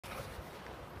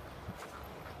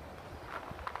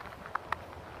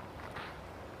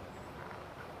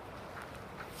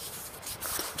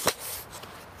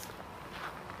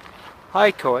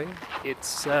Hi, Koi.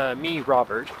 It's me,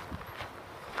 Robert.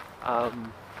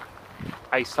 Um,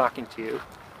 Nice talking to you.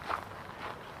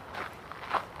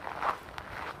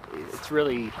 It's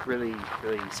really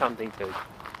something to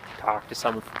talk to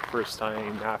someone for the first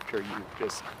time after you've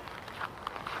just,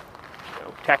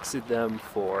 texted them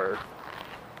for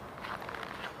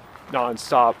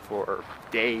nonstop for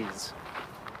days.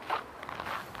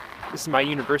 This is my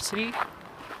university.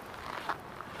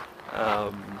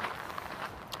 Um,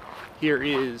 Here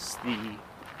is the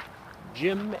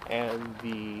gym and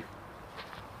the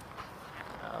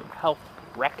health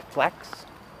rec flex.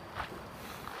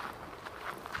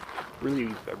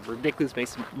 Really ridiculous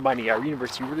makes money. Our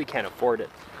university really can't afford it.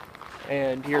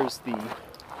 And here's the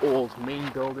old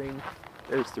main building.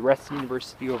 There's the rest of the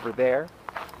university over there.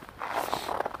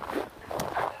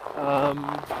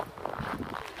 Um,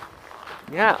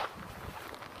 yeah.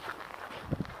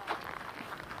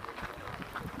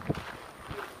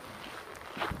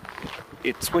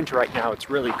 It's winter right now. It's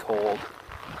really cold.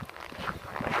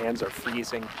 My hands are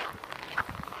freezing.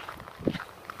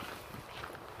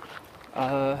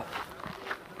 Uh,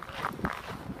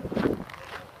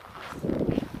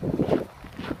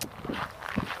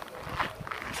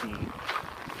 the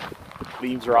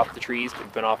leaves are off the trees.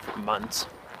 They've been off for months.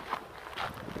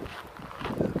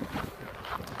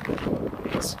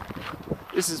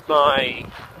 This is my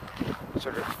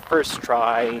sort of first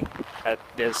try at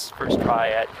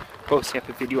posting up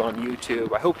a video on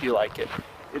YouTube. I hope you like it.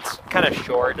 It's kind of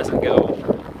short, doesn't go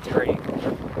very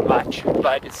much,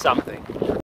 but it's something.